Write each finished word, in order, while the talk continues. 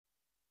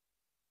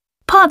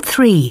Part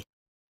 3.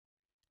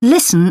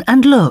 Listen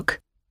and look.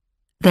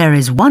 There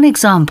is one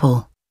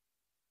example.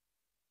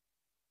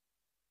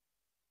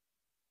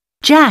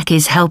 Jack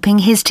is helping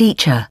his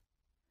teacher.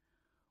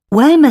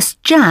 Where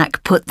must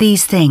Jack put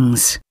these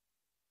things?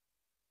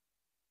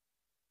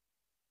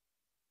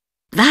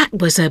 That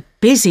was a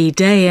busy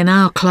day in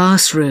our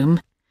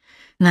classroom.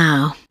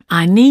 Now,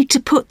 I need to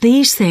put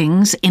these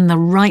things in the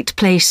right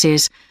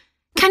places.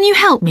 Can you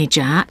help me,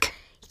 Jack?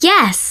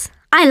 Yes,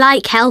 I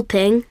like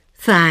helping.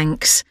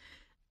 Thanks.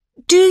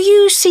 Do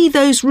you see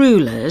those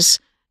rulers?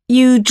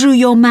 You drew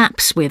your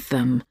maps with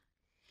them.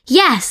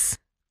 Yes,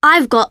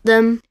 I've got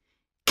them.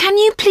 Can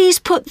you please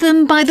put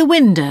them by the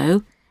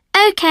window?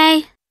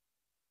 OK.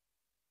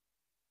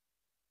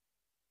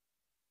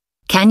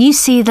 Can you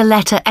see the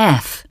letter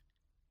F?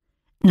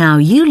 Now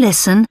you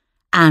listen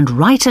and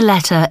write a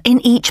letter in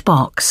each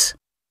box.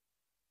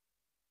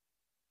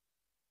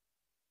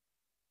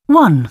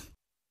 1.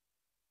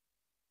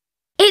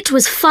 It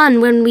was fun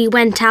when we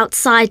went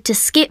outside to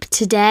skip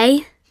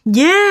today.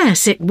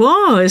 Yes, it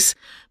was.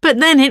 But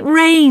then it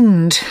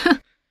rained.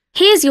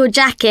 Here's your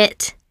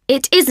jacket.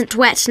 It isn't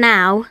wet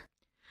now.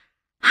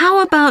 How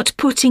about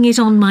putting it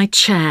on my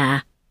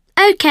chair?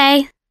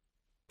 OK.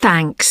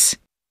 Thanks.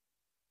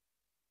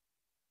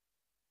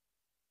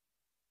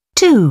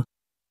 2.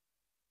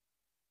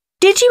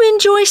 Did you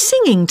enjoy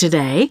singing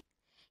today?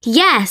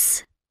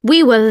 Yes,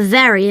 we were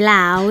very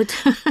loud.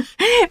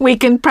 We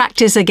can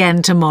practice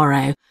again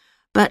tomorrow.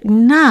 But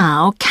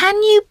now, can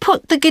you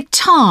put the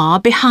guitar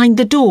behind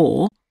the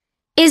door?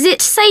 Is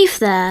it safe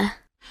there?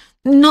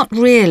 Not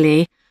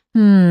really.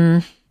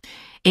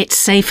 It's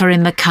safer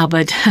in the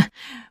cupboard.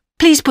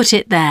 Please put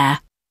it there.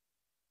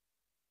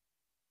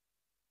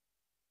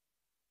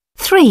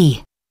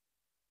 3.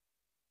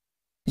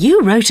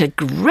 You wrote a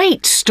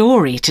great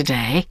story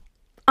today.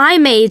 I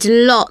made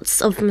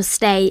lots of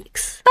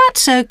mistakes.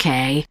 That's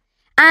okay.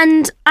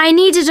 And I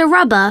needed a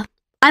rubber.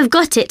 I've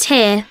got it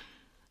here.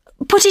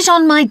 Put it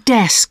on my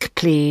desk,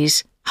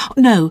 please.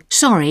 No,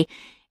 sorry.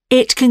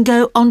 It can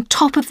go on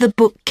top of the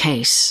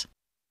bookcase.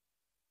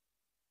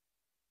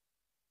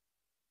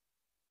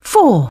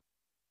 4.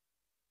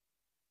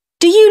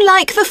 Do you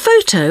like the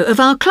photo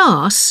of our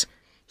class?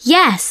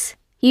 Yes,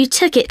 you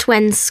took it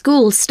when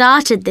school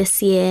started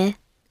this year.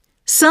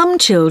 Some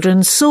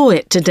children saw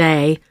it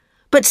today,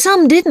 but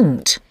some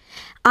didn't.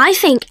 I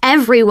think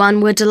everyone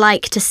would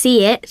like to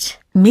see it.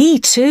 Me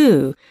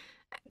too.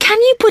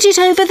 Can you put it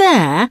over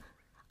there?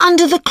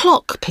 Under the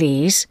clock,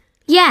 please.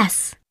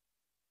 Yes.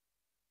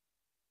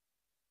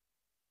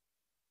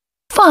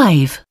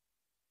 5.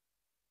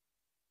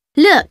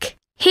 Look,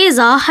 here's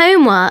our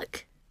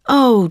homework.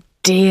 Oh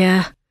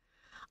dear.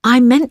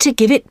 I meant to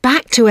give it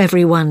back to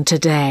everyone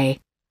today.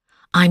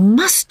 I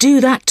must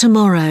do that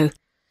tomorrow.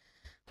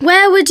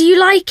 Where would you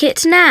like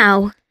it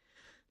now?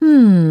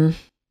 Can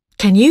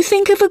you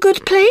think of a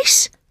good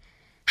place?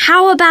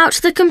 How about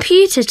the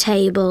computer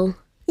table?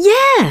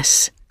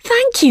 Yes.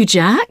 Thank you,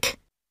 Jack.